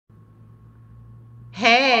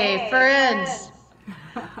Hey, friends.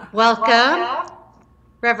 Welcome.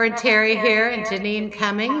 Reverend Terry here and Janene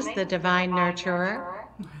Cummings, the Divine Nurturer.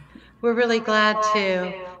 We're really glad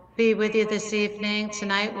to be with you this evening.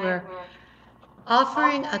 Tonight we're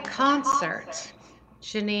offering a concert.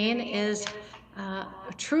 Janene is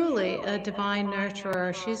truly a divine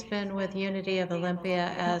nurturer. She's been with Unity of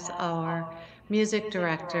Olympia as our music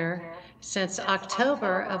director since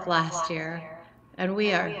October of last year, and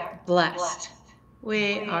we are blessed.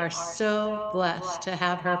 We are so blessed to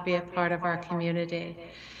have her be a part of our community.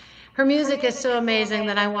 Her music is so amazing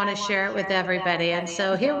that I want to share it with everybody. And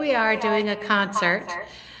so here we are doing a concert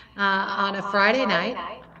on a Friday night,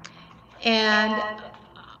 and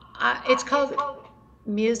it's called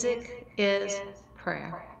Music is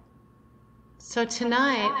Prayer. So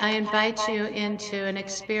tonight I invite you into an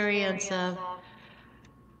experience of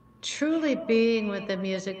truly being with the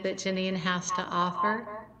music that Janene has to offer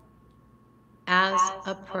as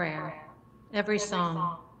a prayer. Every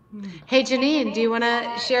song. Hey, Janene, do you want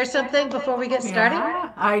to share something before we get started?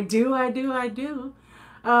 Yeah, I do.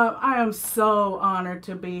 I am so honored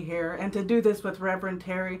to be here and to do this with Reverend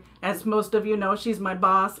Terry. As most of you know, she's my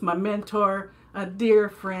boss, my mentor, a dear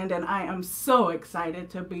friend, and I am so excited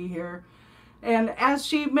to be here. And as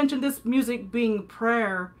she mentioned this music being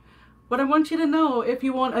prayer, what I want you to know, if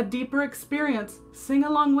you want a deeper experience, sing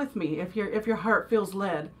along with me if your heart feels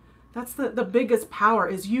led. That's the biggest power,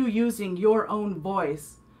 is you using your own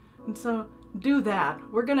voice. And so do that.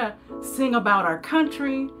 We're going to sing about our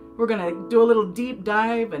country. We're going to do a little deep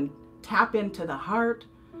dive and tap into the heart.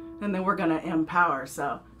 And then we're going to empower.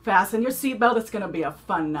 So fasten your seatbelt. It's going to be a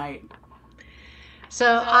fun night.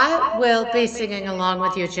 So I will be singing along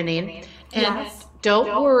with you, Janene. And Yes.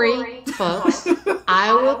 don't worry, folks.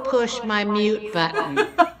 I will push my mute button.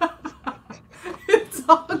 It's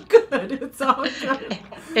all good. It's all good.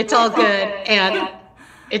 It's all good. And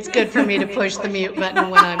it's good for me to push the mute button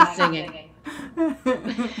when I'm singing.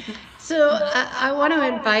 So I want to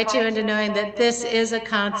invite you into knowing that this is a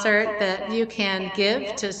concert that you can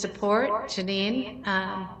give to support Janene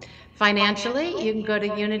financially. You can go to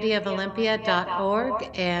unityofolympia.org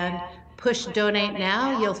and push donate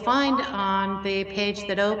now. You'll find on the page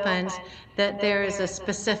that opens that there is a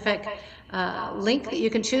specific link that you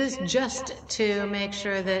can choose just to make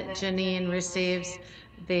sure that Janene receives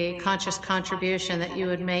the conscious contribution that you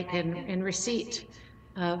would make in receipt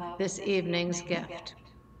of this evening's gift.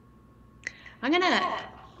 I'm going to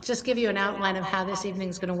just give you an outline of how this evening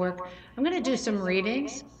is going to work. I'm going to do some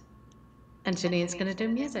readings, and Janene's going to do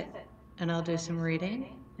music. And I'll do some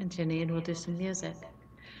reading, and Janene will do some music.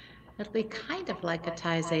 It'll be kind of like a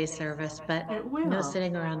Taizé service, but no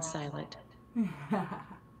sitting around silent.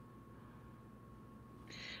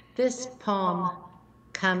 This poem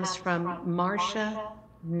comes from Marcia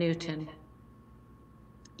Newton.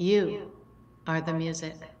 You are the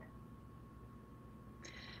music.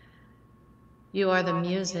 You are the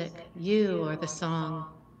music. You are the song.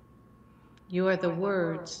 You are the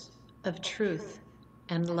words of truth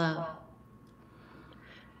and love.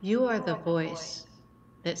 You are the voice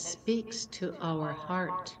that speaks to our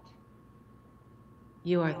heart.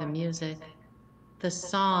 You are the music, the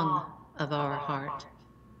song of our heart.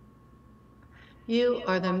 You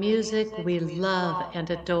are the music we love and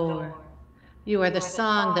adore. You are the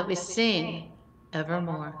song that we sing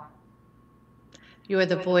evermore. You are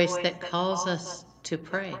the voice that calls us to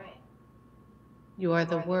pray. You are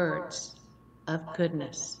the words of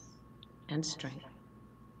goodness and strength.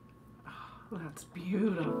 Oh, that's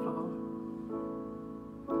beautiful.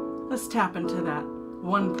 Let's tap into that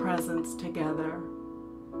one presence together.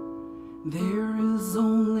 There is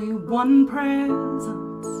only one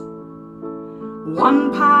presence,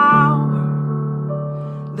 one power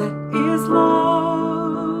that is love.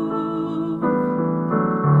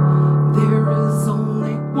 There is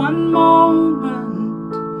only one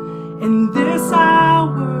moment in this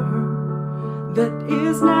hour that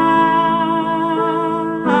is now.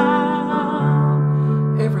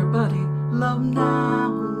 Everybody, love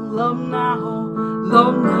now, love now,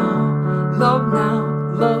 love now, love now,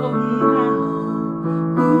 love now.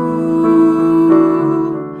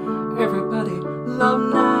 Ooh, everybody, love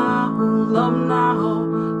now, love now,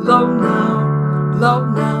 love now,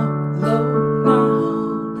 love now, love now.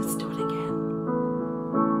 Let's do it again.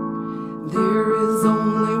 There is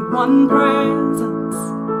only one presence,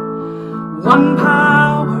 one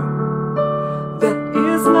power that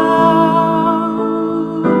is love.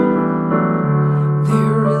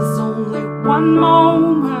 There is only one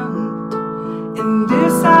moment in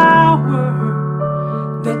this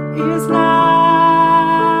hour that is now.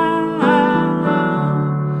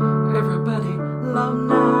 Everybody, love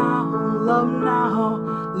now, love now,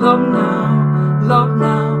 love now, love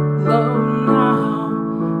now, love now.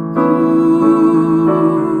 Ooh,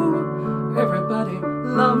 everybody,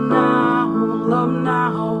 love now, love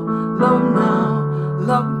now, love now,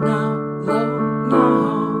 love now, love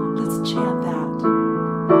now. Let's chant that.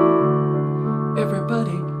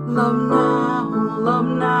 Everybody, love now, love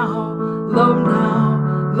now, love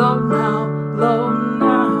now, love now, love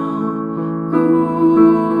now.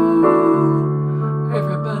 Ooh,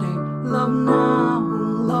 everybody, love now,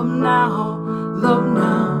 love now, love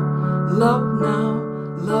now, love now,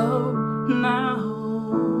 love now.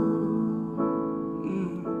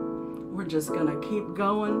 We're just gonna keep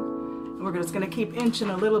going. We're just gonna keep inching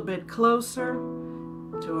a little bit closer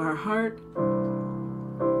to our heart.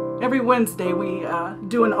 Every Wednesday we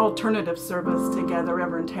do an alternative service together,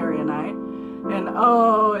 Reverend Terry and I. And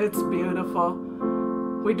oh, it's beautiful.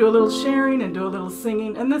 We do a little sharing and do a little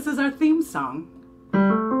singing. And this is our theme song.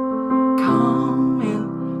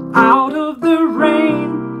 Coming out of the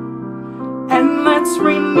rain, and let's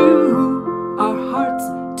renew our hearts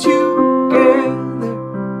together.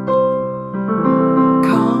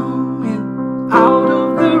 Coming out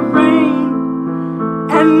of the rain,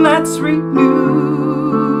 and let's renew.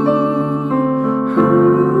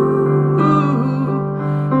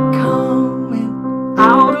 Coming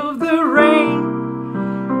out of the rain,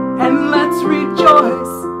 and let's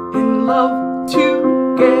rejoice in love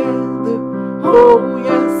together. Oh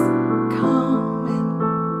yes, coming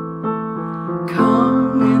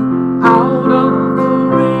out of the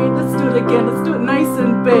rain. Let's do it again. Let's do it nice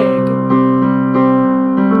and big.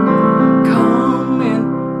 Coming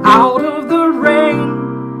out of the rain,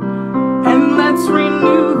 and let's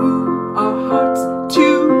renew our hearts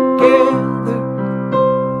together.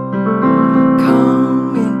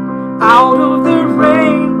 Coming out of the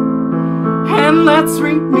rain, and let's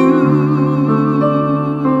renew.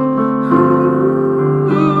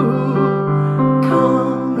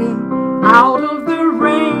 Coming out of the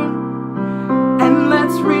rain, and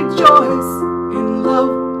let's rejoice in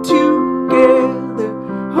love together.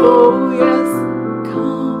 Oh yes,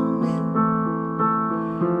 coming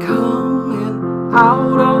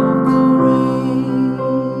out of the rain.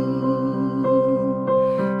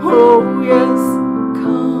 Oh yes,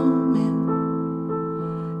 coming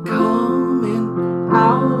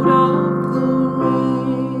out of the rain.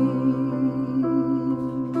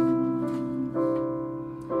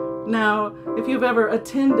 Now, if you've ever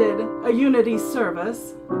attended a unity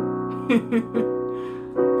service,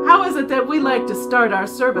 how is it that we like to start our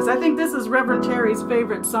service? I think this is Reverend Terry's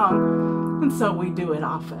favorite song, and so we do it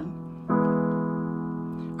often.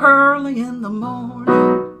 Early in the morning,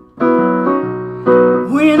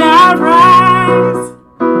 when I rise,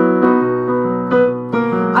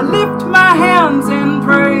 I lift my hands in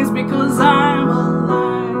praise because I'm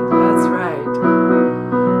alive. That's right.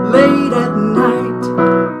 Late at night,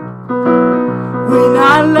 when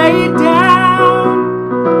I lay down,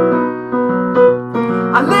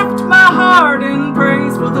 I lift my heart in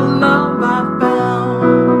praise for the love I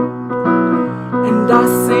found. And I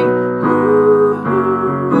sing, ooh,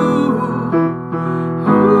 ooh,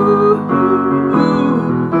 ooh, ooh,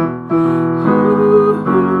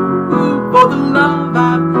 ooh, for the love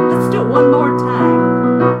I've. Let's do it one more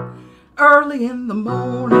time. Early in the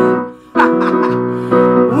morning,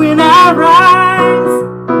 when I rise,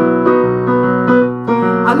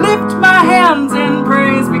 I lift my hands in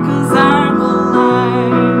praise because I'm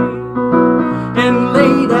alive. And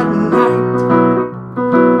late at night,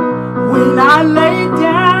 when I lay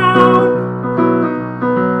down,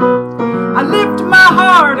 I lift my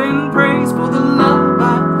heart in praise for the love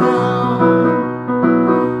I found.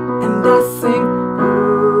 And I sing,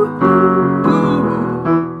 ooh, ooh,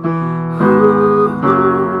 ooh,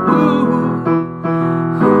 ooh,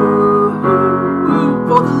 ooh, ooh,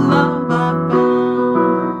 for the love I found.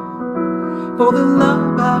 For the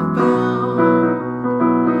love I found,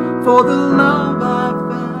 for the love I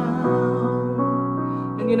found.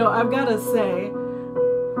 And you know, I've got to say,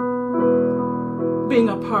 being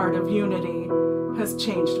a part of Unity has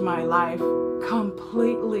changed my life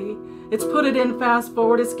completely. It's put it in fast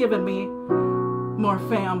forward. It's given me more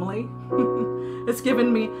family. It's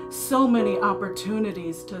given me so many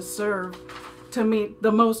opportunities to serve, to meet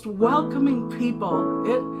the most welcoming people.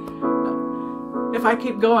 If I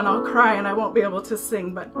keep going, I'll cry and I won't be able to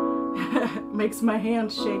sing, but it makes my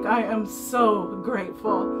hands shake. I am so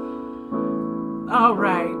grateful. All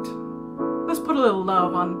right, let's put a little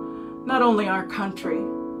love on not only our country,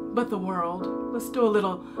 but the world. Let's do a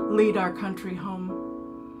little Lead Our Country Home.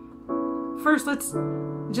 First, let's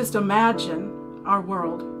just imagine our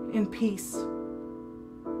world in peace.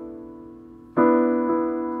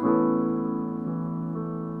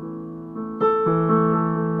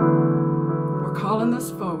 in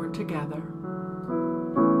this forward together.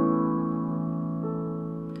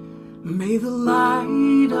 May the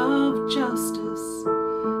light of justice,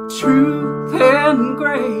 truth and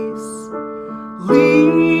grace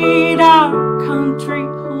lead our country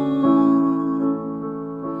home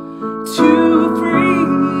to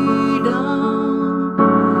freedom,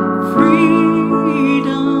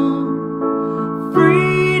 freedom,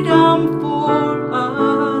 freedom for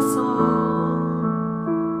us all.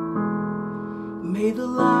 May the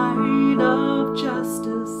light of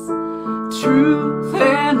justice, truth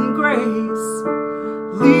and grace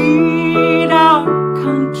lead our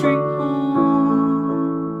country home.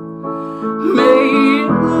 May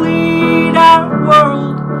it lead our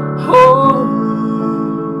world home.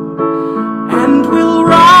 And we'll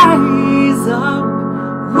rise up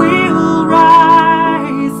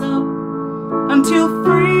until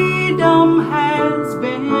freedom has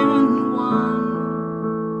been won.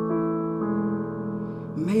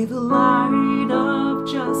 May the light of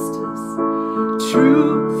justice,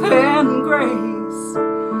 truth and grace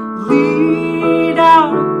lead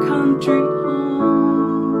our country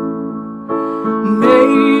home.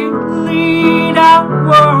 May it lead our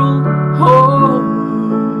world home.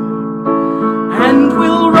 And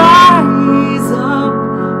we'll rise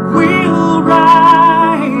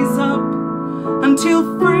up until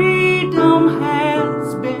freedom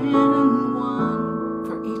has been won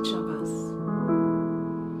for each of us.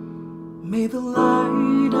 May the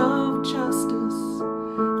light of justice,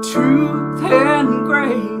 truth and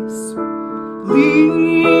grace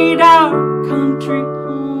lead our country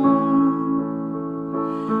home.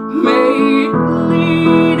 May it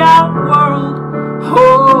lead our world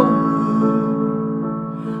home.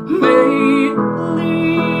 May it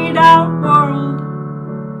lead our world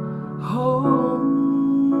home.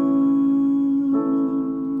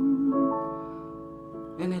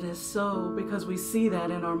 And it is so because we see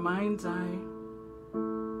that in our mind's eye.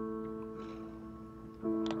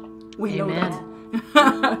 We know that.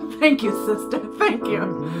 Thank you, sister. Thank you.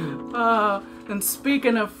 And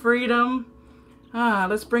speaking of freedom,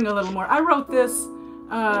 let's bring a little more. I wrote this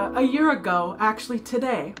a year ago, actually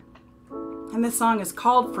today. And this song is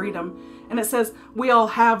called Freedom. And it says, we all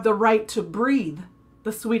have the right to breathe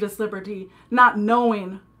the sweetest liberty, not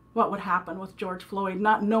knowing what would happen with George Floyd,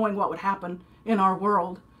 not knowing what would happen in our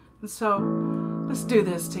world. And so let's do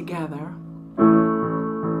this together.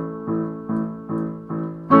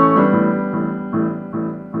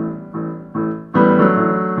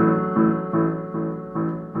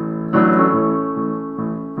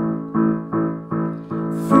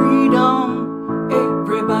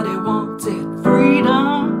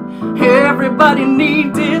 Everybody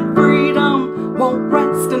needs it. Freedom won't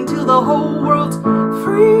rest until the whole world's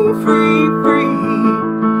free, free, free.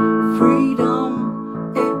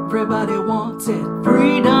 Freedom, everybody wants it.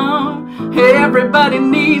 Freedom, everybody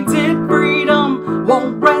needs it. Freedom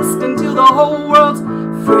won't rest until the whole world's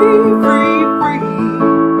free, free, free.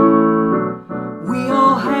 We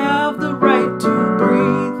all have the right to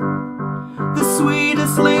breathe the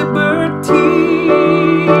sweetest liberty.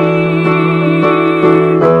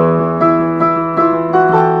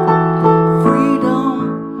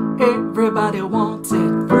 Everybody wants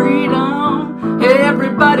it. Freedom,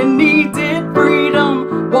 everybody needs it.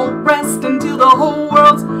 Freedom won't rest until the whole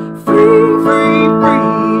world's free, free, free.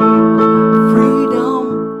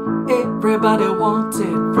 Freedom, everybody wants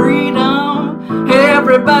it. Freedom,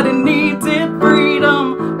 everybody needs it.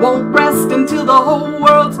 Freedom won't rest until the whole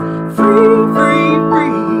world's free, free,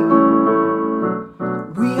 free.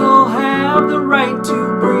 We all have the right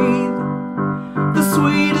to breathe the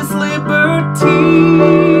sweetest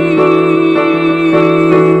liberty.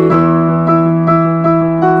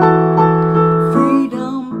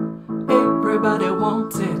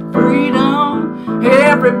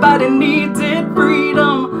 Everybody needs it.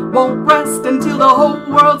 Freedom won't rest until the whole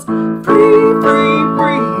world's free, free,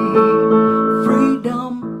 free.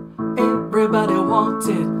 Freedom, everybody wants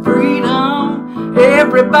it. Freedom,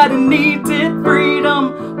 everybody needs it.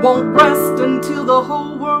 Freedom won't rest until the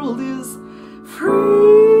whole world is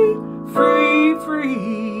free, free,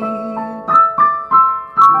 free.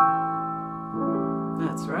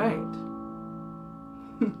 That's right.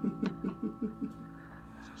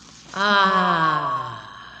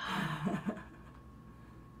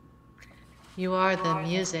 You are the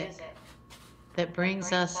music that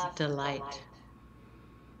brings us delight.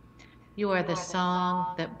 You are the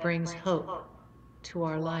song that brings hope to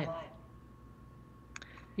our life.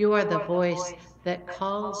 You are the voice that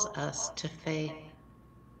calls us to faith.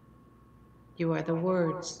 You are the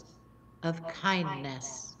words of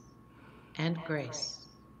kindness and grace.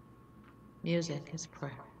 Music is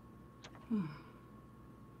prayer.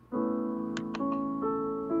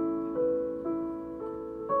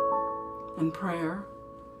 And prayer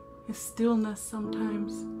is stillness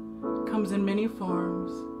sometimes, comes in many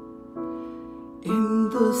forms. In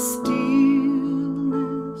the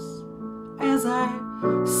stillness, as I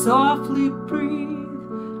softly breathe,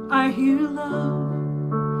 I hear love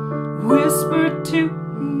whisper to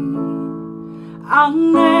me, I'll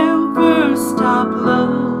never stop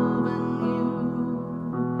loving you.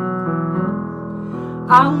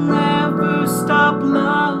 I'll never stop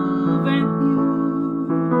loving you.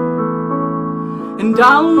 And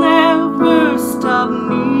I'll never stop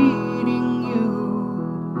needing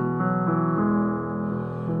you.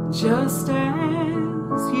 Just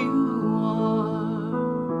as you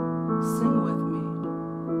are. Sing with me.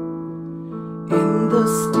 In the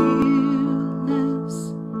stillness,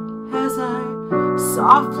 as I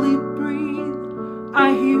softly breathe,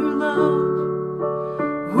 I hear love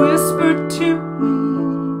whisper to me,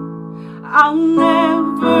 I'll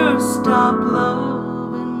never stop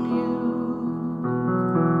loving you.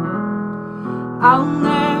 I'll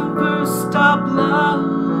never stop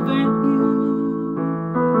loving you.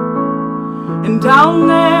 And I'll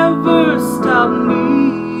never stop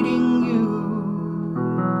needing you.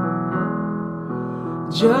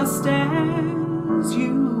 Just as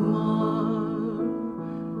you are.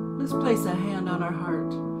 Let's place a hand on our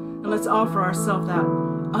heart and let's offer ourselves that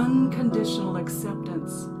unconditional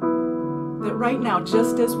acceptance that right now,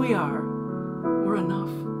 just as we are, we're enough.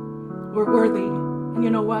 We're worthy. And you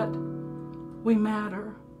know what? We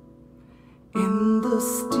matter. In the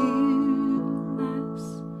stillness,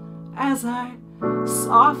 as I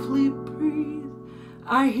softly breathe,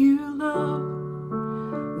 I hear love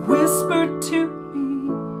whisper to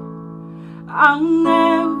me, I'll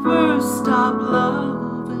never stop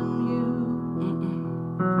loving you.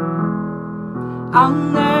 I'll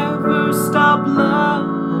never stop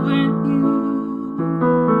loving you.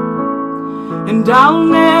 And I'll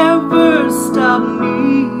never stop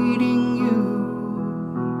needing you.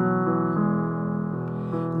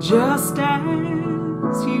 Just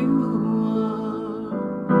as you are.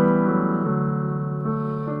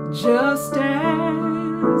 Just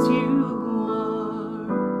as you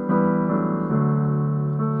are.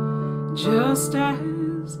 Just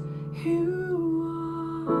as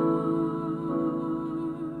you are.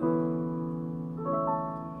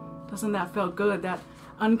 Doesn't that feel good? That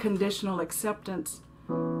unconditional acceptance.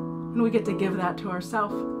 And we get to give that to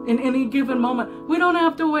ourselves in any given moment. We don't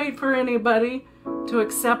have to wait for anybody to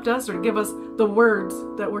accept us or give us the words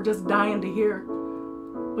that we're just dying to hear.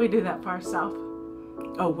 We do that for ourselves.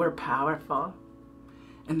 Oh, we're powerful.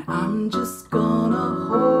 And I'm just gonna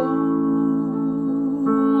hold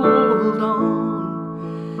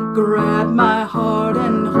on, grab my heart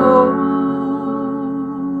and hold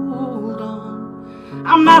on.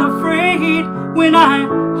 I'm not afraid when I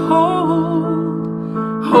hold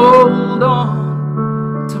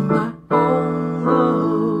on to my own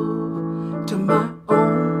love, to my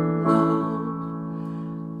own love.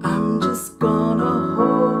 I'm just gonna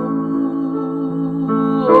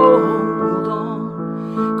hold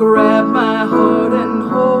on, grab my heart and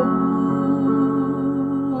hold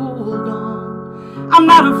on. I'm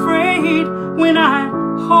not afraid when I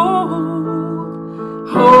hold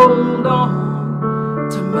on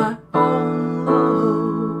to my own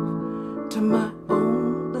love, to my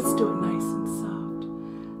own. Let's do it nice and soft.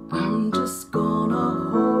 I'm just gonna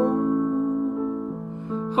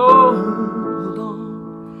hold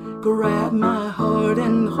on, grab my heart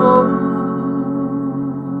and hold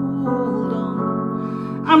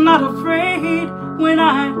on. I'm not afraid when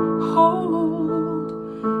I hold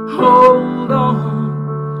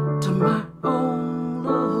on to my own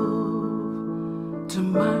love, to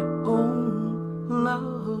my own love.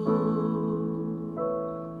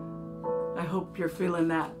 I hope you're feeling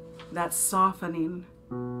that softening.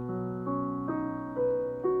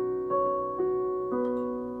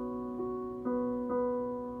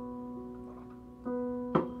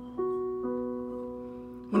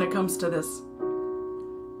 When it comes to this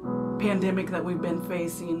pandemic that we've been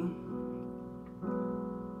facing,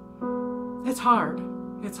 it's hard.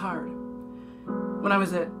 It's hard. When I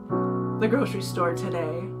was at the grocery store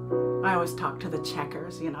today, I always talk to the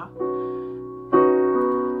checkers, you know.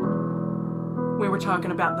 We were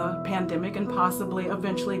talking about the pandemic and possibly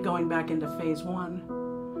eventually going back into phase 1.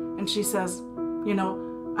 And she says, you know,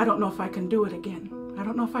 I don't know if I can do it again. I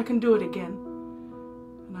don't know if I can do it again.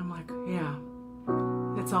 And I'm like, yeah,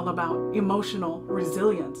 it's all about emotional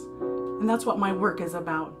resilience. And that's what my work is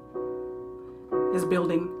about, is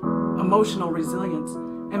building emotional resilience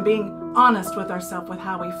and being honest with ourselves with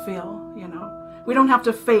how we feel, you know. We don't have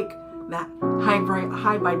to fake that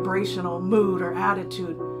high vibrational mood or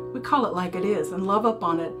attitude. We call it like it is and love up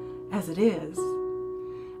on it as it is.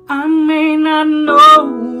 I may not know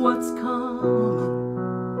what's coming.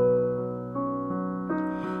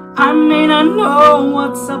 I may not know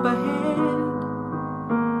what's up ahead.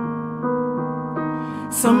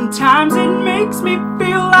 Sometimes it makes me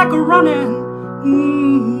feel like running.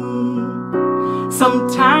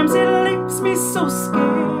 Sometimes it leaves me so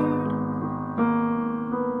scared.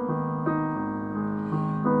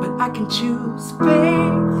 But I can choose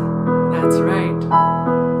faith. That's right.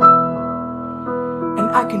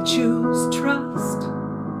 And I can choose trust.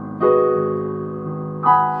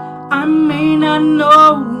 I may not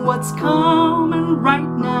know what's coming right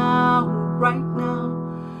now,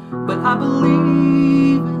 but I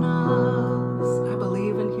believe in us. I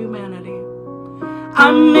believe in humanity.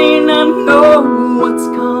 I may not know what's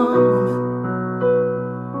coming.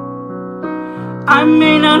 I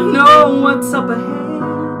may not know what's up ahead.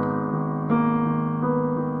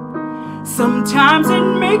 Sometimes it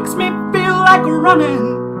makes me feel like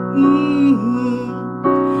running.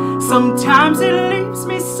 Sometimes it leaves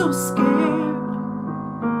me so scared.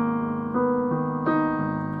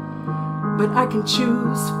 But I can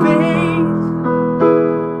choose faith.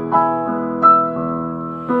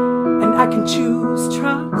 And I can choose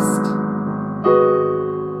trust.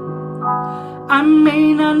 I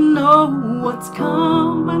may not know what's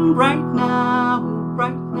coming right now,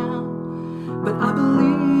 but I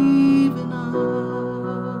believe in us.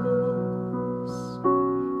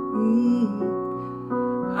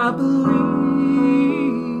 I believe.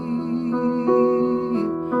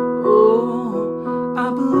 Oh, I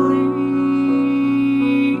believe.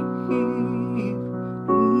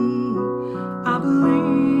 I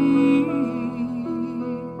believe.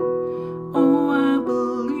 Oh, I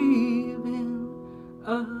believe in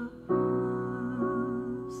us.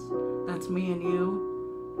 That's me and you.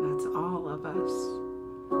 That's all of us.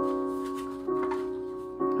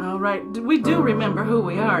 All right, we do remember who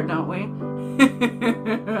we are, don't we?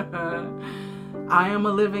 I am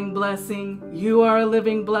a living blessing. You are a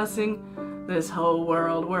living blessing. This whole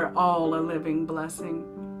world, we're all a living blessing.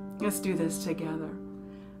 Let's do this together.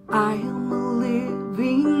 I am a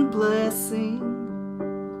living blessing.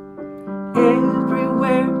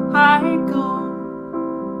 Everywhere I go,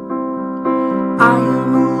 I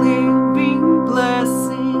am a living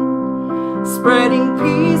blessing, spreading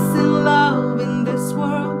peace and love in this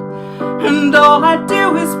world. And all I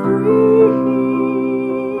do is breathe.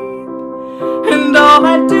 And all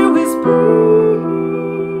I do is breathe.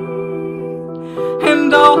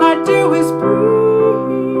 And all I do is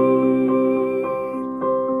breathe.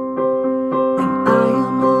 And I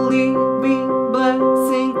am a living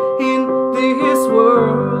blessing in this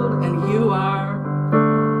world. And you are.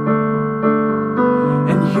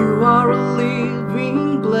 And you are a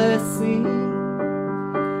living blessing.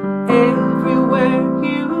 Everywhere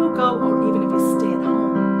you go, or even if you stay at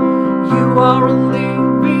home, you are a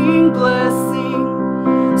living blessing,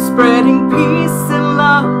 spreading peace and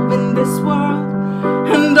love in this world.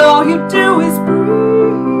 And all you do is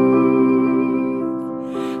breathe.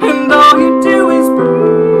 And all you do is breathe.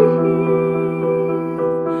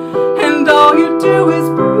 And all you do is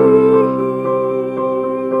breathe.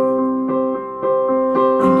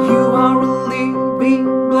 And you are a living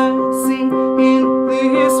blessing in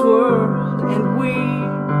this world. And we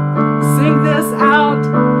sing this out.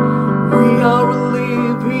 We are a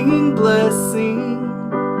living blessing.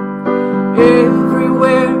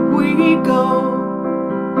 Everywhere we go,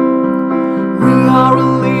 we are a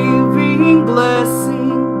living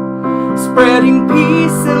blessing, spreading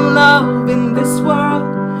peace and love in this world.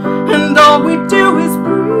 And all we do is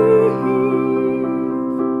breathe.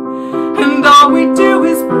 And all we do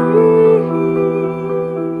is breathe.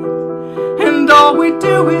 And all we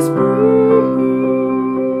do is breathe.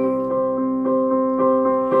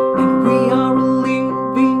 And we are a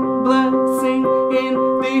living blessing in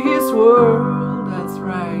this world. That's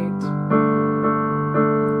right.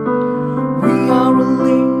 We are a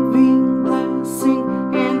living blessing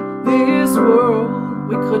in this world.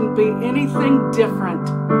 We couldn't be anything different.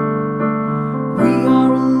 We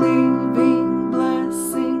are a living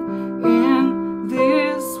blessing in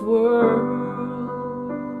this world.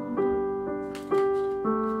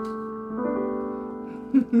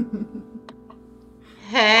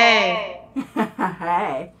 Hey,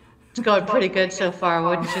 Hey. it's going pretty good so far,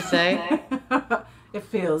 wouldn't you say? It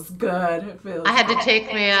feels good. It feels I had to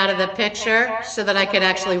take me out of the picture so that I could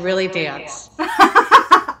actually really dance.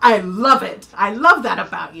 I love it. I love that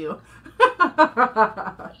about you.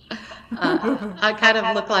 I kind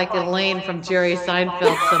of look like Elaine from Jerry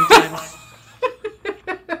Seinfeld sometimes.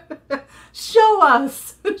 Show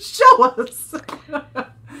us. Show us.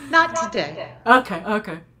 Not today. Okay,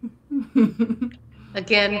 okay.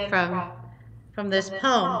 Again from this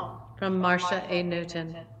poem from Marcia A.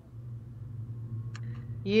 Newton.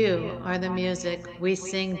 You are the music we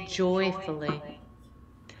sing joyfully.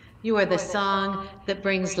 You are the song that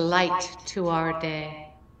brings light to our day.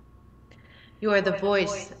 You are the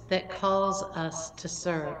voice that calls us to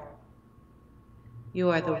serve. You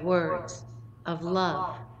are the words of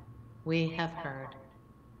love we have heard.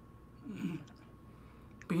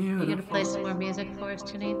 Beautiful. Are you going to play some more music for us,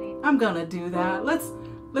 Janene? I'm gonna do that. Let's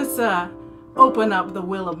open up. The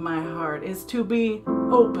will of my heart is to be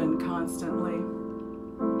open constantly.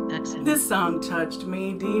 Excellent. This song touched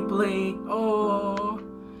me deeply. Oh,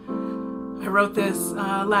 I wrote this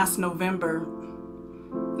last November,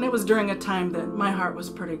 and it was during a time that my heart was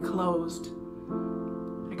pretty closed.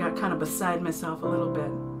 I got kind of beside myself a little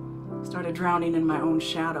bit. Started drowning in my own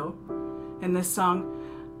shadow. And this song,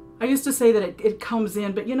 I used to say that it comes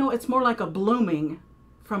in, but you know, it's more like a blooming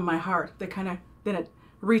from my heart that kind of, then it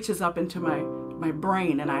reaches up into my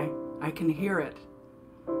brain and I can hear it.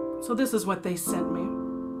 So this is what they sent me.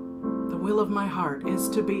 The will of my heart is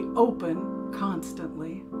to be open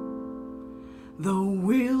constantly. The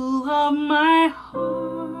will of my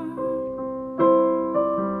heart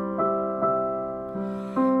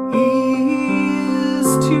is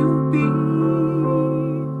to be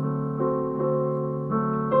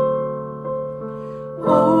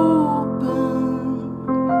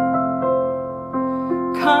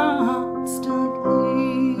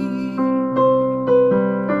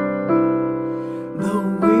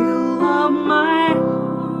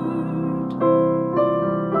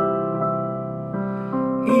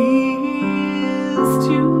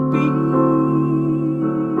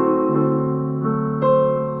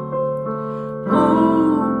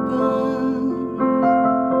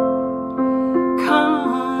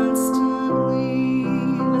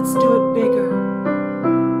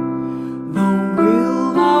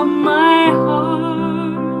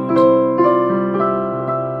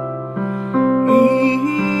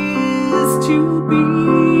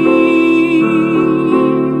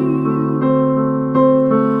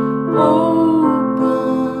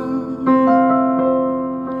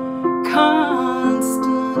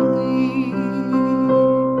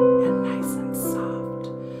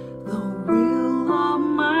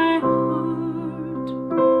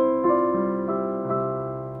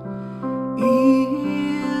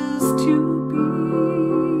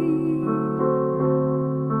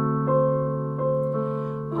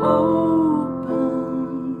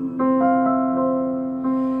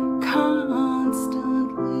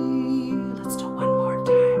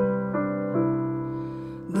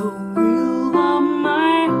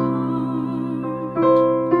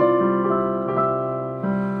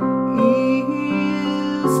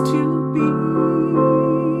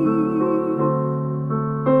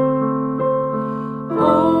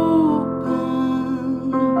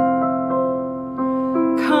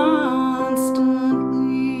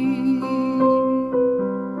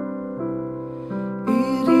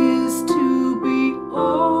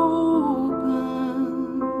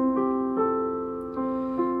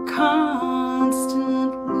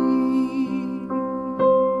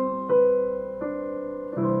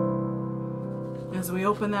as we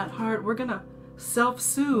open that heart, we're going to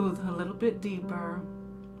self-soothe a little bit deeper.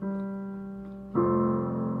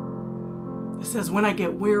 It says, when I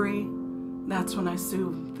get weary, that's when I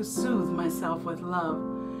soothe myself with love.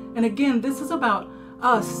 And again, this is about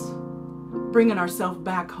us bringing ourselves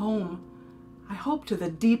back home. I hope to the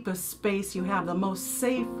deepest space you have, the most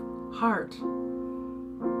safe heart.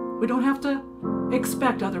 We don't have to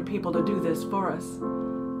expect other people to do this for us.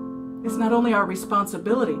 It's not only our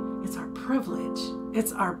responsibility, it's our privilege.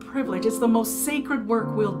 It's our privilege. It's the most sacred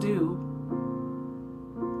work we'll do.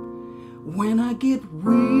 When I get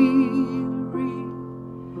weary,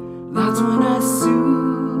 that's when I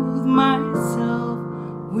soothe myself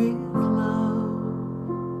with love.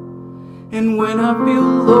 And when I feel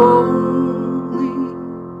lonely,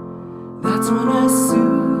 that's when I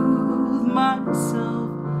soothe myself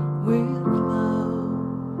with love.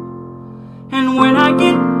 And when I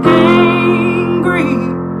get angry,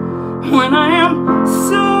 when I am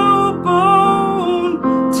so bone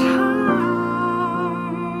tired,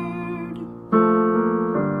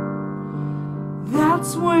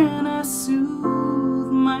 that's when I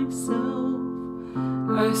soothe myself.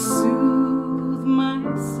 I soothe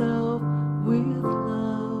myself with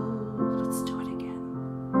love. Let's do it again.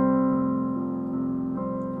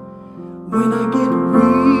 When I get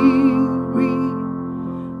weary,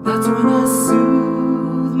 that's when I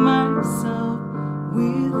soothe myself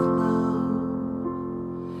with love.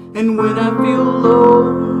 And when I feel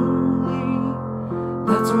lonely,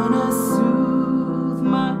 that's when I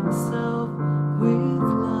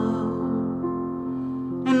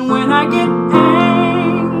I get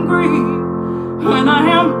angry, when I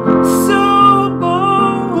am so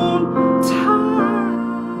bone tired,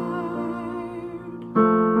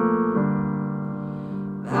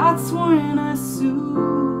 that's when I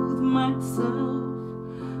soothe myself.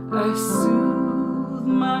 I soothe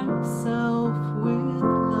myself with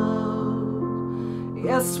love.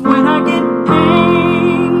 Yes, when I get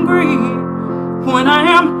angry, when I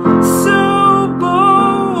am so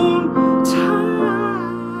bone tired,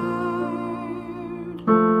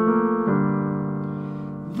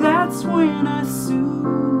 that's when I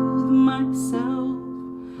soothe myself.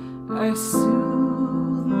 I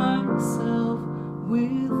soothe myself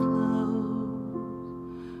with love.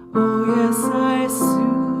 Oh yes, I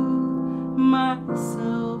soothe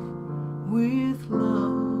myself with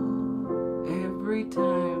love. Every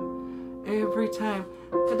time, every time.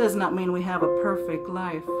 That does not mean we have a perfect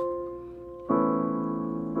life.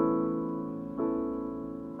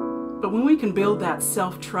 But when we can build that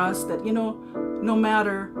self-trust that, you know, no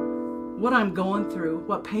matter what I'm going through,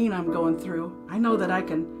 what pain I'm going through, I know that I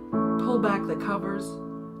can pull back the covers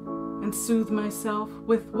and soothe myself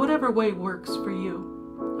with whatever way works for you.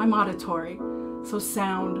 I'm auditory, so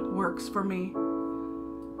sound works for me.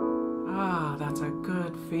 Ah, that's a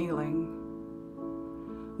good feeling.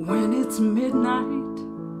 When it's midnight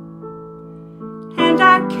and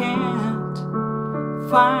I can't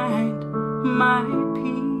find my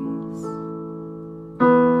peace,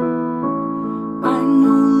 I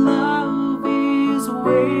know love is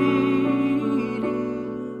waiting.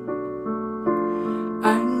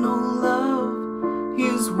 I know love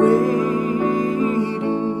is waiting.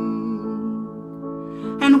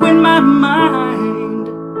 And when my mind,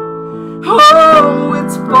 oh,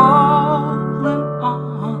 it's fallen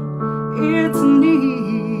on its knees,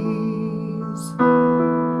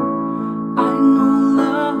 I know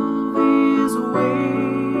love is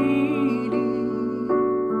waiting,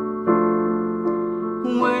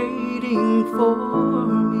 waiting for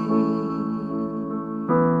me.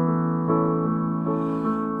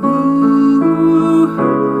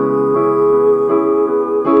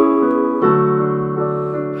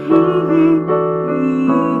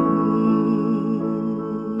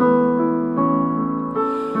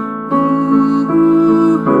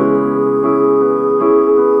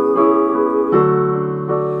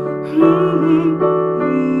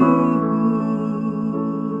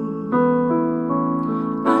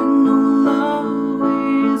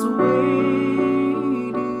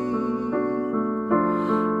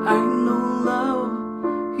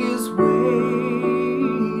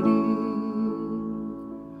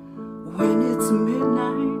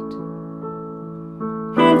 Midnight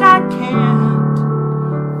and I can't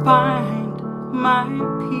find my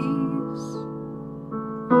peace,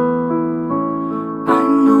 I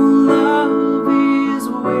know love is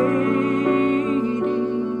waiting.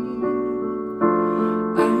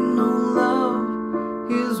 I know love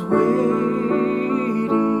is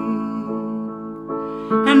waiting.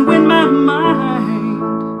 And when my mind,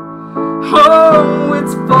 oh,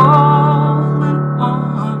 it's fallen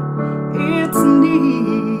on its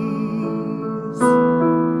knees,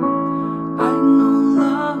 I know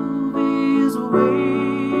love is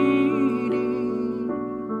waiting,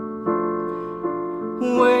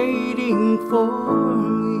 waiting for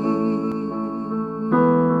me.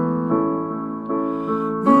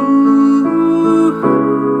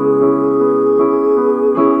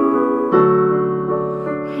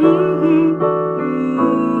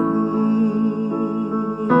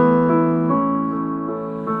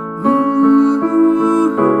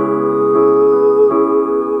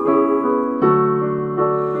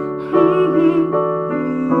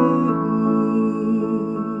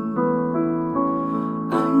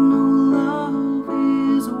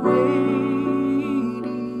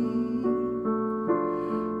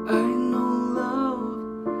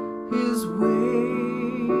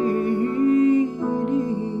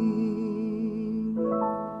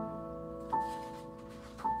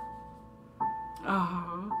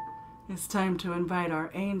 Oh, it's time to invite our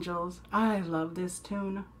angels. I love this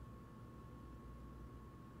tune.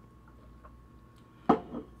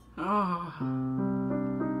 Oh,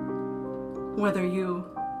 whether you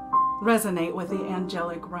resonate with the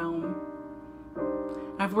angelic realm.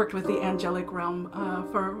 I've worked with the angelic realm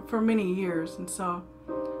for many years, and so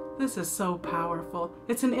this is so powerful.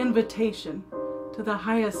 It's an invitation to the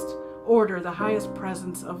highest order, the highest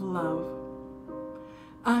presence of love.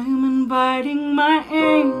 I'm inviting my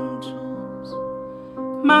angels,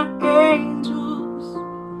 my angels,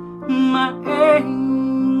 my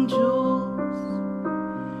angels.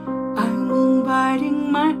 I'm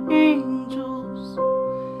inviting my angels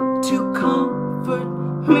to comfort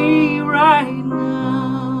me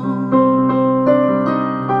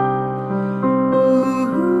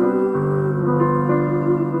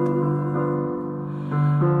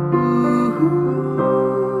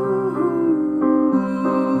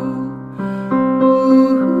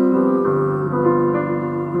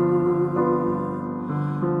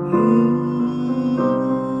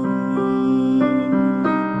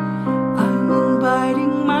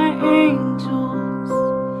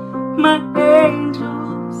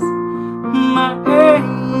angels, my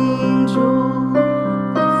angels.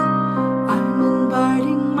 I'm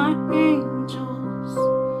inviting my angels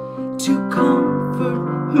to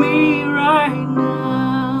comfort me right now.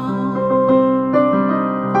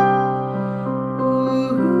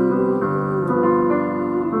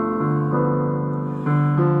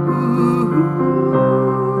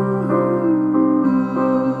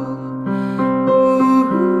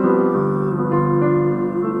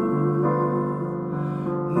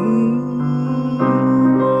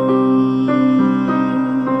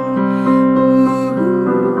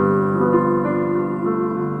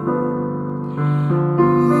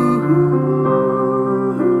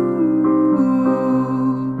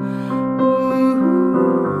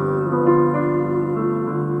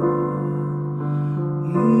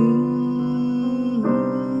 Ooh,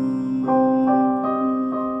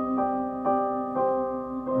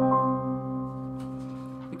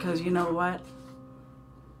 because you know what?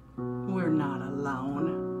 We're not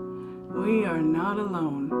alone. We are not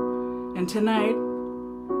alone. And tonight,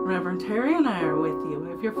 Reverend Terry and I are with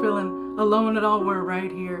you. If you're feeling alone at all, we're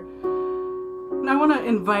right here. And I want to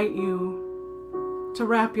invite you to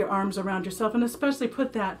wrap your arms around yourself and especially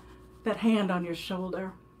put that hand on your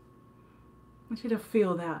shoulder. I want you to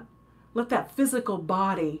feel that. Let that physical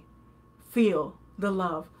body feel the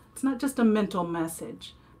love. It's not just a mental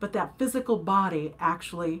message, but that physical body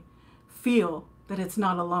actually feel that it's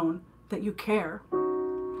not alone, that you care.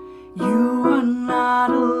 You are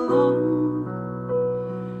not alone.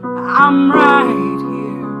 I'm right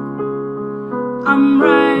here. I'm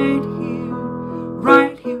right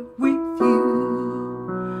here with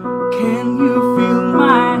you. Can you feel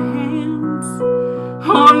my hands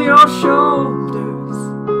on your shoulders?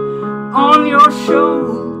 On your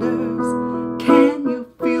shoulders. Can you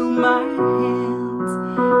feel my hands?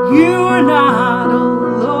 You are not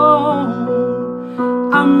alone.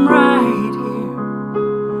 I'm right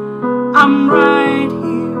here. I'm right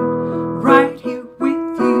here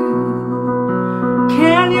with you.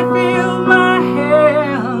 Can you feel my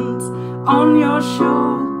hands on your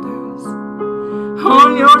shoulders?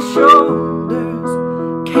 On your shoulders.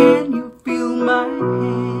 Can you feel my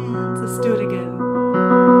hands? Let's do it again.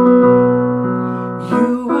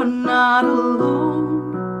 You are not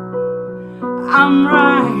alone. I'm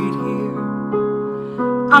right here.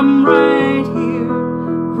 I'm right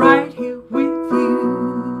here with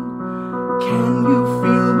you. Can you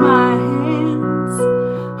feel my hands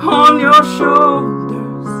on your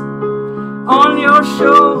shoulders? On your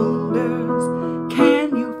shoulders.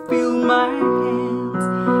 Can you feel my hands?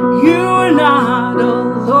 You are not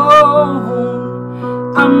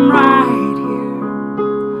alone. I'm right here.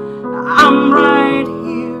 I'm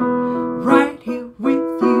right here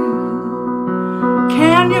with you.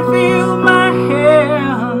 Can you feel my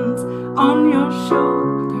hands on your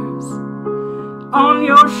shoulders? On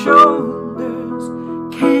your shoulders.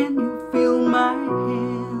 Can you feel my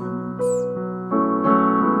hands?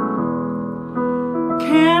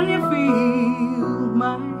 Can you feel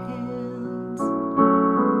my hands?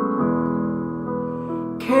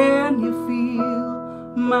 Can you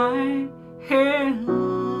feel my hands?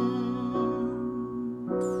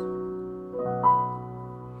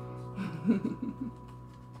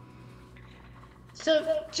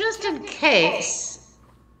 So, just in case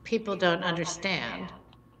people don't understand,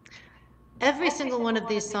 every single one of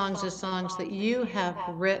these songs are songs that you have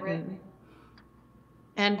written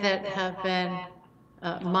and that have been,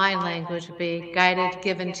 my language would be guided,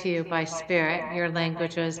 given to you by Spirit. Your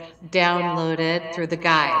language was downloaded through the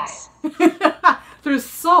guides. Through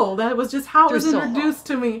soul. That was just how it was Through soul. introduced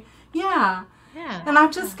to me. Yeah. Yeah. And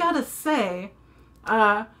I've just got to say,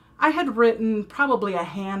 I had written probably a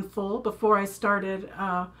handful before I started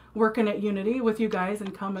working at Unity with you guys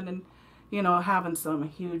and coming and, you know, having some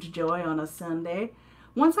huge joy on a Sunday.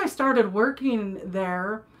 Once I started working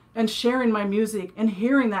there and sharing my music and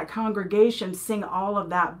hearing that congregation sing all of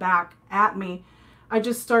that back at me, I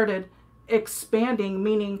just started expanding,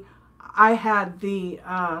 meaning I had the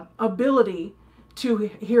ability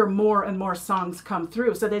to hear more and more songs come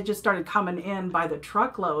through. So they just started coming in by the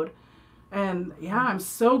truckload. And yeah, I'm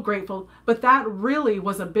so grateful. But that really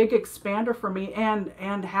was a big expander for me,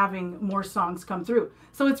 and having more songs come through.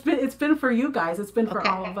 So it's been for you guys. It's been for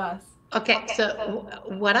all of us. Okay, so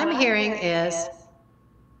what I'm hearing is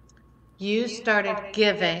you started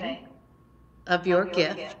giving of your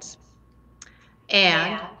gifts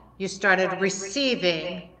and you started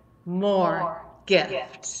receiving more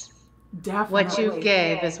gifts. Definitely. What you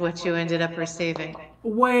gave is what you ended up receiving.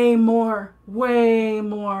 Way more. Way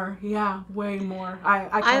more. Yeah, way more. I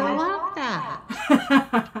I can. love that.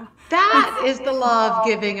 That is the law of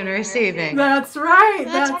giving and receiving. That's right.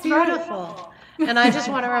 That's That's right. beautiful. And I just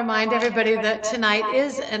want to remind everybody that tonight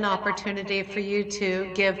is an opportunity for you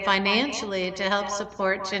to give financially to help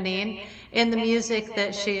support Janene in the music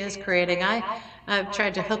that she is creating. I've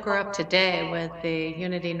tried to hook her up today with the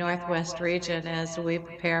Unity Northwest region as we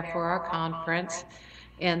prepare for our conference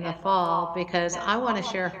in the fall because I want to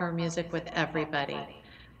share her music with everybody.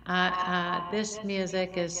 This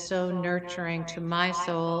music is so nurturing to my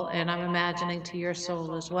soul, and I'm imagining to your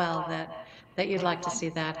soul as well that you'd like to see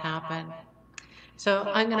that happen. So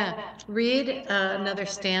I'm going to read another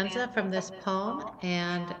stanza from this poem,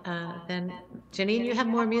 and then Janine, you have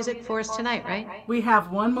more music for us tonight, right? We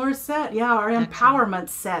have one more set. Yeah, our Excellent. empowerment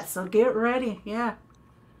set. So get ready. Yeah.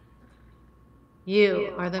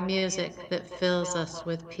 You are the music that fills us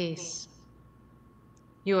with peace.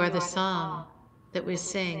 You are the song that we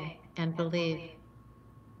sing and believe.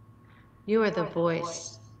 You are the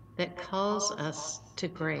voice that calls us to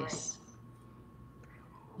grace.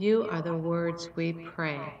 You are the words we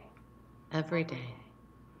pray every day.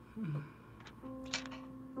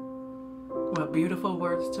 What beautiful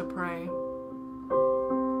words to pray.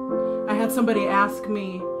 I had somebody ask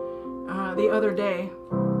me the other day,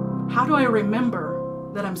 how do I remember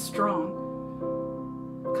that I'm strong?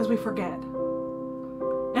 Because we forget.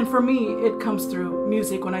 And for me, it comes through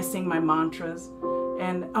music when I sing my mantras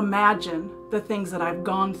and imagine the things that I've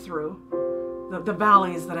gone through, the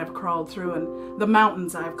valleys that I've crawled through and the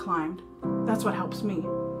mountains I've climbed. That's what helps me.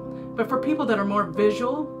 But for people that are more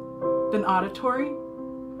visual than auditory,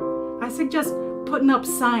 I suggest putting up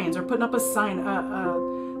signs or putting up a sign,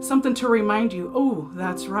 something to remind you, oh,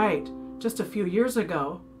 that's right. Just a few years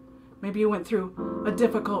ago, maybe you went through a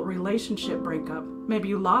difficult relationship breakup. Maybe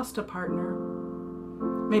you lost a partner.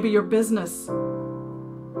 Maybe your business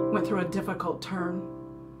went through a difficult turn,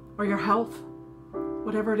 or your health,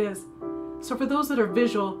 whatever it is. So for those that are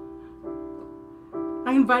visual,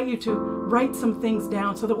 I invite you to write some things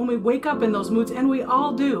down so that when we wake up in those moods, and we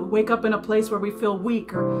all do wake up in a place where we feel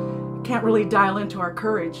weak or can't really dial into our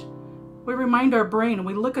courage, we remind our brain and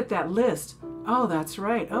we look at that list. Oh, that's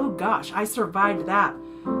right. Oh gosh, I survived that.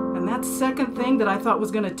 And that second thing that I thought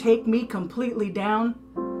was going to take me completely down,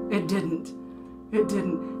 it didn't. It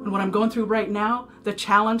didn't. And what I'm going through right now, the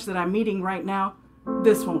challenge that I'm meeting right now,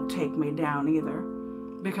 this won't take me down either.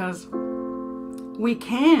 Because we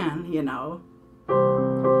can, you know.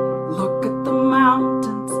 Look at the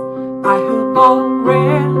mountains I have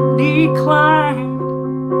already climbed.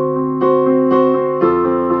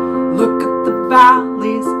 Look at the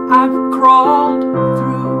valleys I've crawled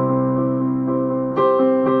through.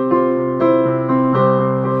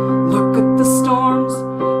 Look at the storms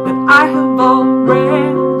that I have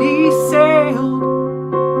already sailed.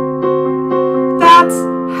 That's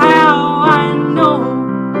how I know.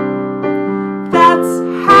 That's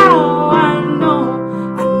how I know.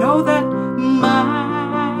 I know that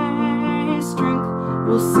my strength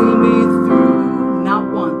will see me through, not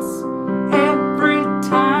once, every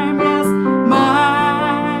time. Yes,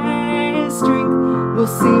 my strength will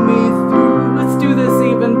see me through. Let's do this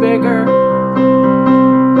even bigger.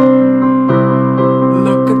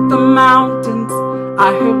 Look at the mountains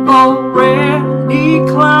I have already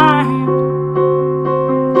climbed.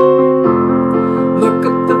 Look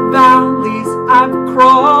at the valleys I've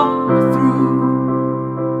crawled through.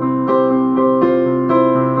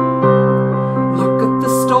 Look at the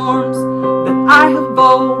storms that I have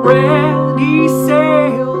already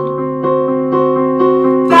sailed.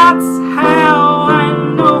 That's how I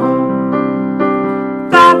know.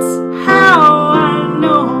 That's how I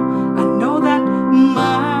know. I know that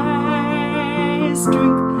my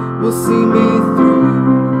strength will see me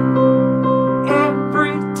through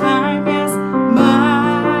every time. Yes,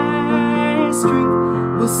 my strength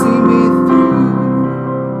will see me through.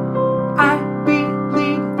 I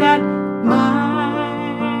believe that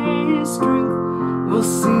my strength will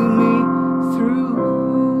see me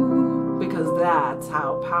through, because that's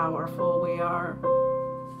how powerful we are.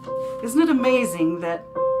 Isn't it amazing that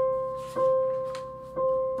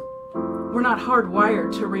we're not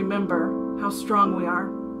hardwired to remember how strong we are?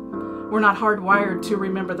 We're not hardwired to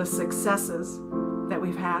remember the successes that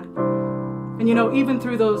we've had. And you know, even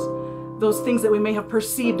through those things that we may have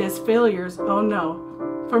perceived as failures, oh no.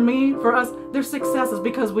 For me, for us, they're successes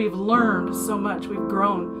because we've learned so much. We've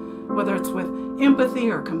grown. Whether it's with empathy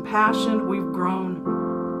or compassion, we've grown.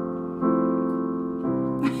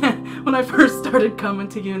 When I first started coming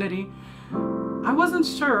to Unity, I wasn't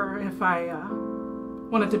sure if I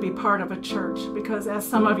wanted to be part of a church because, as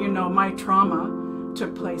some of you know, my trauma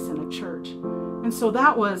took place in a church. And so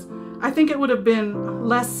that was, I think it would have been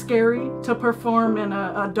less scary to perform in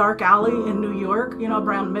a dark alley in New York, you know,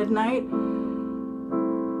 around midnight.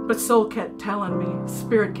 But soul kept telling me,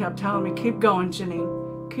 spirit kept telling me, keep going,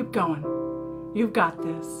 Janene, keep going. You've got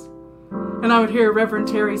this. And I would hear Reverend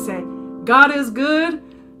Terry say, God is good.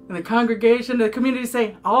 And the congregation, the community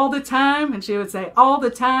say, all the time. And she would say, all the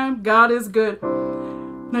time, God is good.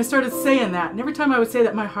 And I started saying that. And every time I would say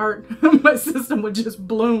that, my heart, my system would just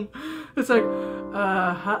bloom. It's like,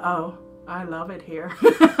 uh-oh, I love it here.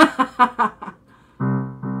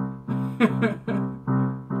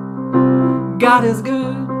 God is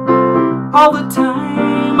good. All the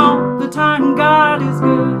time, God is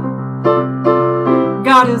good.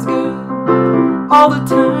 God is good. All the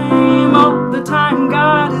time,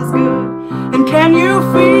 God is good. And can you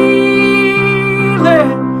feel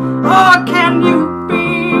it? Oh, can you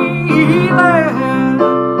feel it?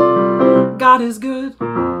 God is good.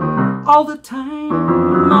 All the time,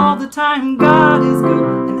 God is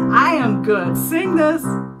good. And I am good. Sing this.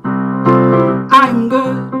 I am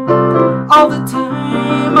good. All the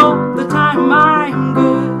time, I am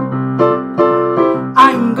good.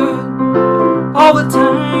 I am good. All the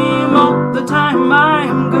time, I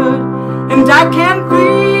am good. And I can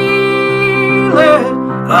feel it.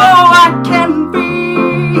 Oh, I can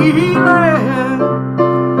feel it.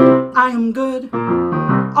 I am good.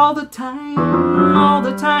 All the time,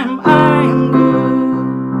 I am good.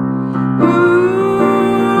 Ooh,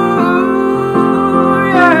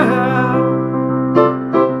 yeah.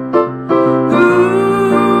 Ooh,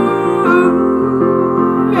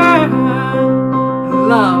 yeah.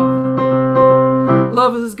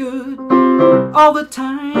 Love is good. All the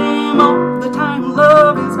time,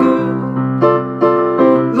 love is good.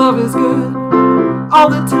 Love is good. All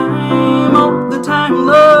the time,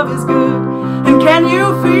 love is good. And can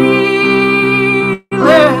you feel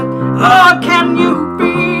it? Oh, can you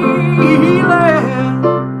feel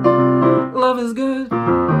it? Love is good.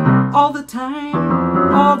 All the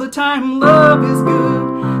time, love is good.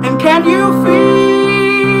 And can you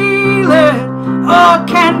feel it? Oh,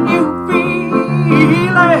 can you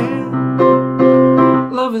feel it?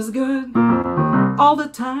 Love is good. All the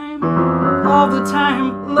time, love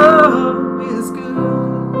is good.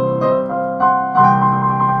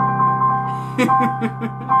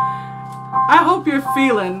 I hope you're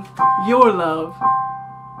feeling your love,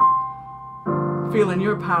 feeling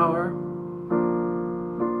your power.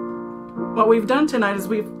 What we've done tonight is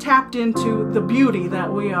we've tapped into the beauty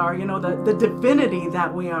that we are, you know, the divinity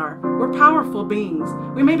that we are. We're powerful beings.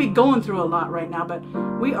 We may be going through a lot right now, but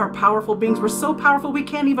we are powerful beings. We're so powerful we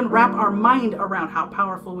can't even wrap our mind around how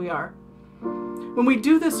powerful we are. When we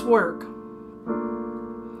do this work,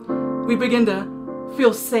 we begin to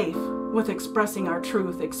feel safe with expressing our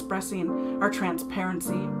truth, expressing our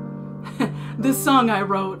transparency. This song I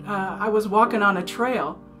wrote, I was walking on a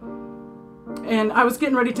trail, and I was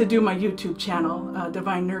getting ready to do my YouTube channel,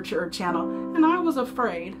 Divine Nurturer channel, and I was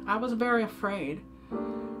afraid. I was very afraid.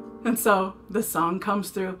 And so the song comes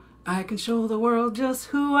through, I can show the world just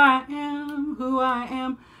who I am, who I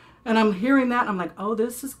am. And I'm hearing that, and I'm like, oh,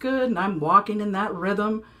 this is good, and I'm walking in that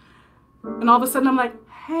rhythm. And all of a sudden I'm like,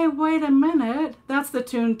 hey, wait a minute. That's the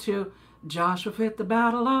tune to Joshua fit the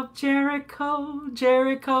battle of Jericho,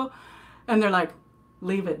 Jericho. And they're like,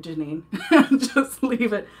 leave it, Janene. Just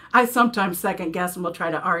leave it. I sometimes second guess and will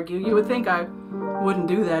try to argue. You would think I wouldn't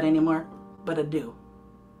do that anymore, but I do.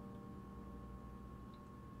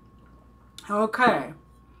 Okay.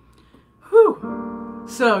 Whew.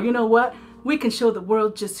 So, you know what? We can show the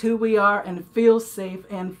world just who we are and feel safe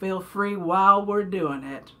and feel free while we're doing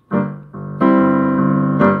it.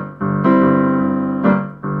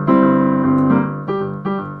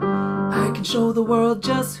 I can show the world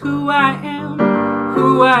just who I am,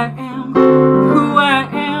 who I am, who I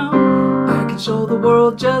am. I can show the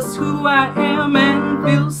world just who I am and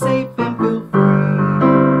feel safe and feel free.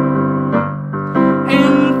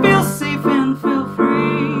 And feel safe and feel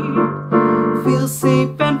free. Feel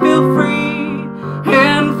safe and feel free.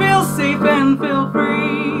 And feel safe and feel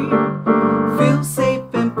free. Feel safe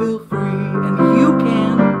and feel free. And you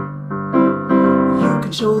can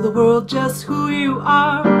show the world just who you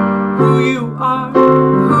are, who you are,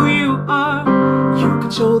 who you are. You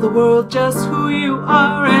can show the world just who you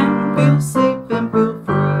are and feel safe and feel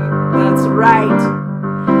free. That's right.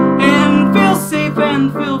 And feel safe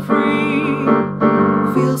and feel free.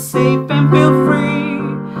 Feel safe and feel free.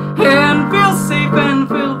 And feel safe and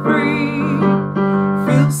feel free.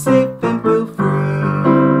 Feel safe and feel free.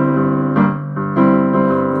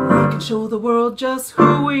 We can show the world just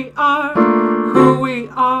who we are, who we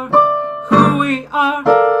are, who we are.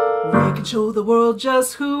 We can show the world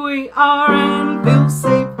just who we are and feel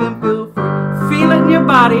safe and feel free. Feel it in your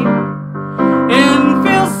body and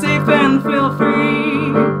feel safe and feel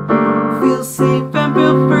free. Feel safe and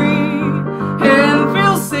feel free and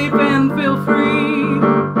feel safe and feel free.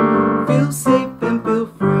 Feel safe and feel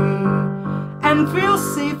free and feel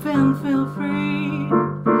safe and feel free.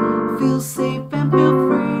 Feel safe and feel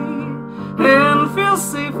free and feel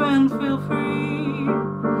safe and feel free.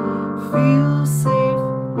 Feel safe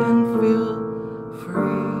and feel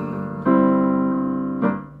free.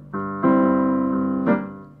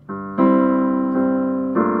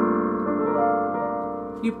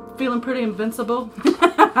 You feeling pretty invincible?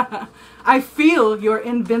 I feel your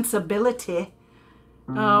invincibility.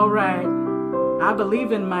 All right. I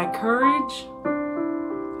believe in my courage,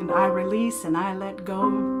 and I release and I let go.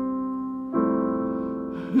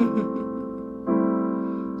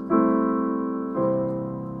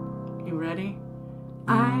 You ready?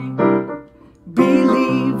 I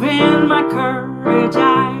believe in my courage.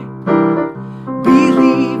 I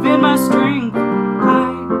believe in my strength.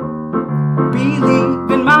 I believe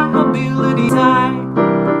in my abilities. I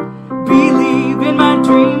believe in my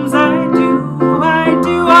dreams. I do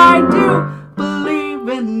believe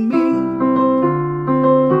in me.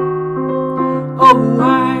 Oh,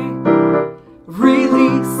 I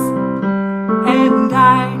release and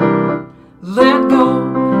I let go.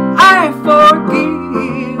 I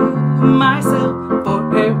forgive myself for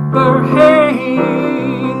ever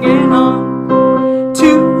hanging on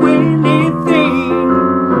to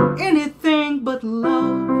anything but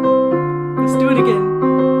love. Let's do it again.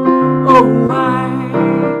 Oh, I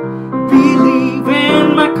believe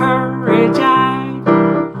in my courage. I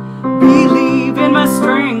believe in my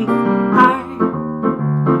strength. I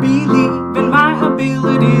believe in my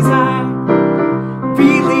abilities. I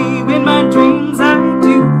believe in my dreams. I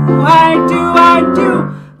do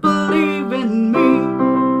believe in me.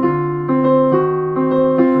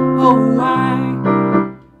 Oh, I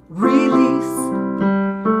release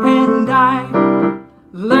and I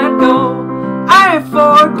let go. I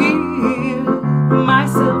forgive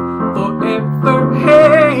myself for ever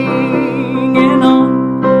hanging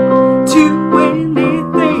on to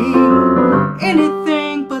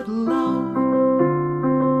anything but love.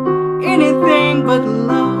 Anything but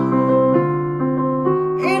love.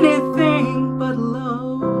 Anything but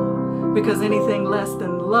love. Because anything less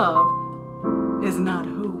than love is not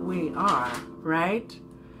who we are, right?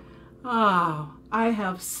 Oh, I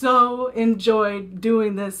have so enjoyed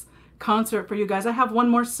doing this concert for you guys. I have one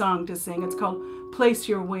more song to sing. It's called Place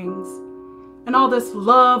Your Wings. And all this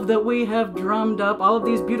love that we have drummed up, all of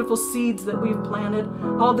these beautiful seeds that we've planted,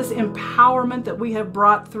 all this empowerment that we have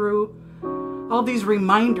brought through, all these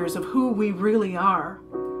reminders of who we really are.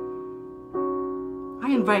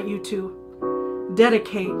 I invite you to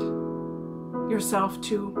dedicate yourself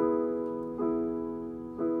to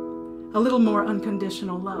a little more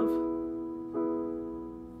unconditional love.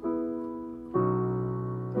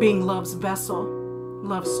 Being love's vessel,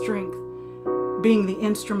 love's strength, being the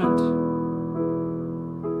instrument.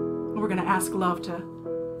 We're going to ask love to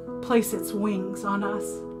place its wings on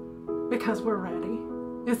us because we're ready.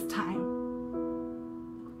 It's time.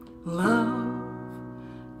 Love,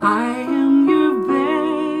 I am your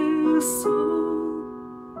vessel.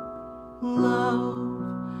 Love,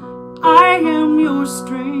 I am your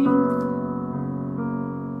strength.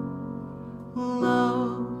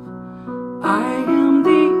 Love, I am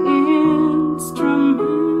the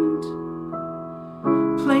instrument.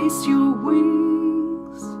 Place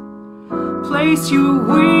your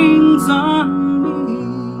wings on me,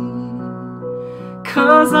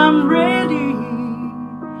 'cause I'm ready.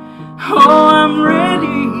 Oh, I'm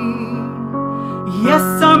ready.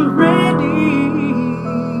 Yes, I'm ready.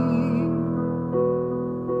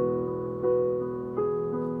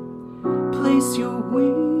 Place your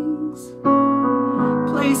wings.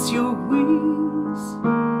 Place your wings.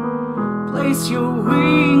 Place your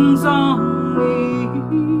wings on me.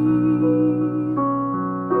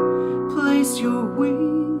 Place your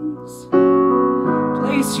wings.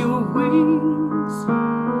 Place your wings.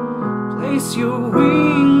 Place your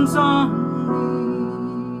wings on me.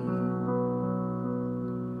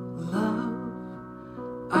 Love,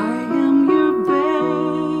 I am your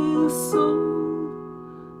vessel.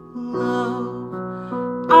 Love,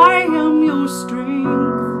 I am your strength.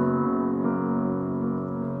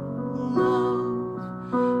 Love,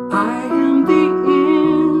 I am the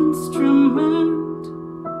instrument.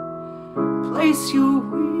 Place your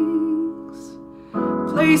wings.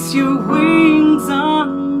 Place your wings on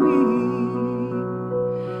me.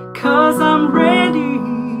 'Cause I'm ready.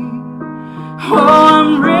 Oh,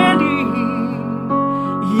 I'm ready.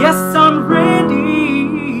 Yes, I'm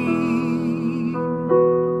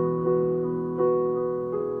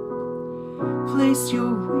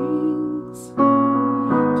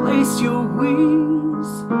wings,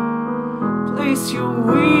 place your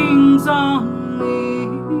wings on me.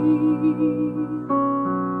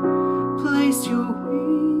 Place your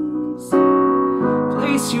wings,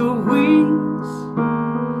 place your wings,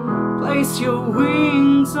 place your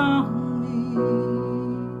wings on me.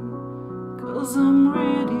 'Cause I'm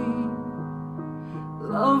ready,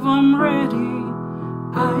 love, I'm ready,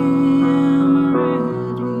 I am ready.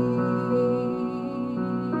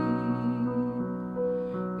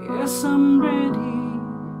 Yes, I'm ready,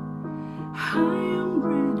 I am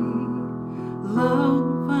ready,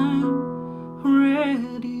 love, I'm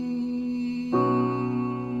ready.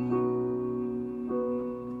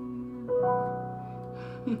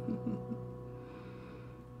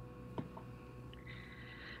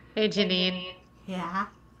 Hey, Janene. Yeah.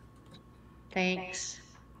 Thanks.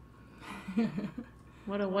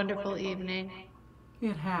 What a wonderful evening.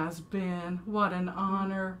 It has been. What an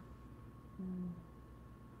honor.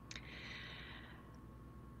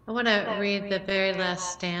 I want to read the very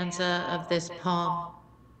last stanza of this poem.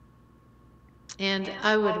 And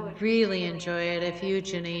I would really enjoy it if you,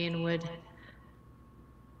 Janene, would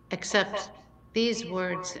accept these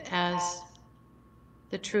words as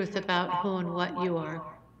the truth about who and what you are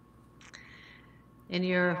in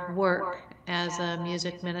your work as a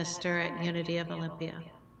music minister at Unity of Olympia.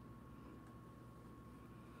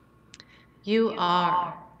 You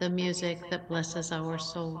are the music that blesses our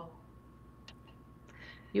soul.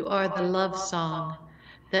 You are the love song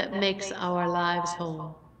that makes our lives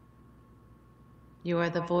whole. You are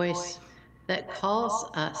the voice that calls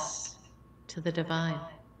us to the divine.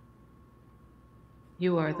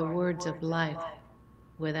 You are the words of life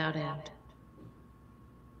without end.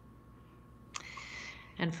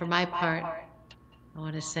 And for my part, I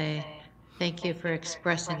want to say thank you for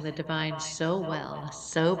expressing the divine so well,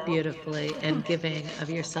 so beautifully, and giving of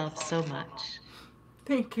yourself so much.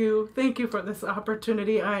 Thank you. Thank you for this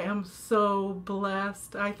opportunity. I am so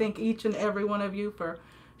blessed. I thank each and every one of you for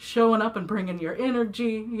showing up and bringing your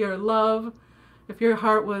energy, your love. If your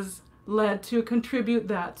heart was led to contribute,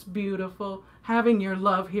 that's beautiful. Having your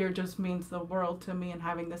love here just means the world to me, and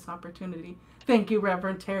having this opportunity. Thank you,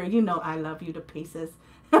 Reverend Terry. You know I love you to pieces.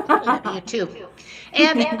 I love you too.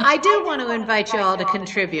 And I do want to invite you all to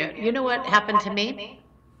contribute. You know what happened to me?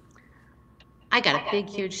 I got a big,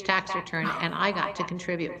 huge tax return, and I got to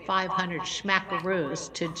contribute 500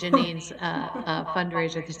 schmackaroos to Janene's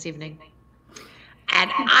fundraiser this evening. And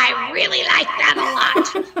I really like that a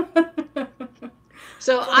lot.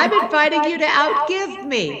 So I'm inviting you to outgive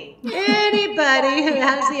me. Anybody who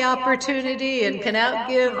has the opportunity and can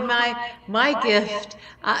outgive my gift,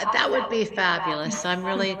 that would be fabulous. I'm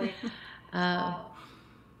really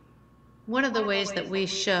one of the ways that we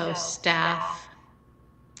show staff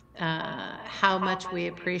how much we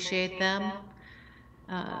appreciate them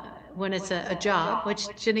when it's a job, which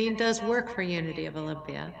Janene does work for Unity of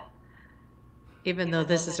Olympia, even though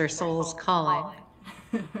this is her soul's calling,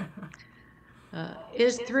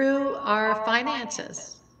 is through our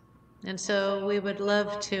finances. And so we would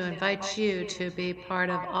love to invite you to be part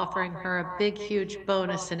of offering her a big, huge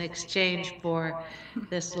bonus in exchange for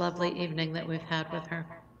this lovely evening that we've had with her.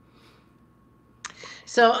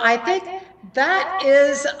 So I think that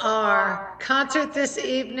is our concert this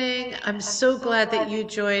evening. I'm so glad that you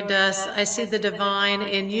joined us. I see the divine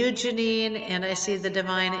in you, Janene, and I see the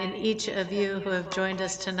divine in each of you who have joined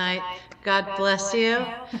us tonight. God bless you,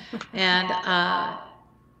 and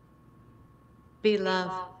be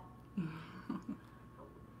love.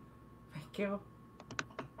 Thank you.